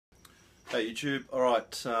Hey YouTube, alright,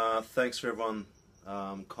 thanks for everyone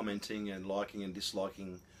commenting and liking and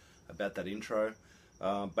disliking about that intro.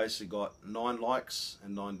 Basically got 9 likes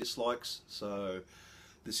and 9 dislikes, so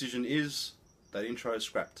decision is that intro is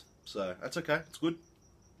scrapped. So that's okay, it's good.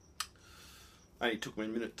 Only took me a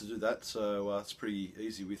minute to do that, so it's pretty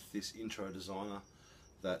easy with this intro designer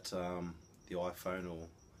that the iPhone or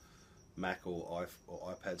Mac or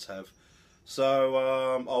iPads have.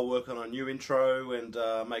 So I'll work on a new intro and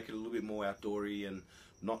make it a little bit more outdoory and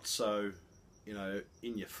not so, you know,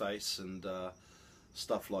 in your face and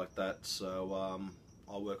stuff like that. So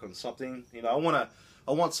I'll work on something. You know,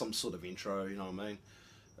 I want some sort of intro. You know what I mean?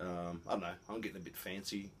 I don't know. I'm getting a bit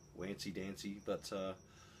fancy, wancy dancy, but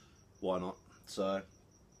why not? So,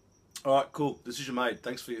 all right, cool. Decision made.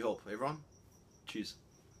 Thanks for your help, everyone. Cheers.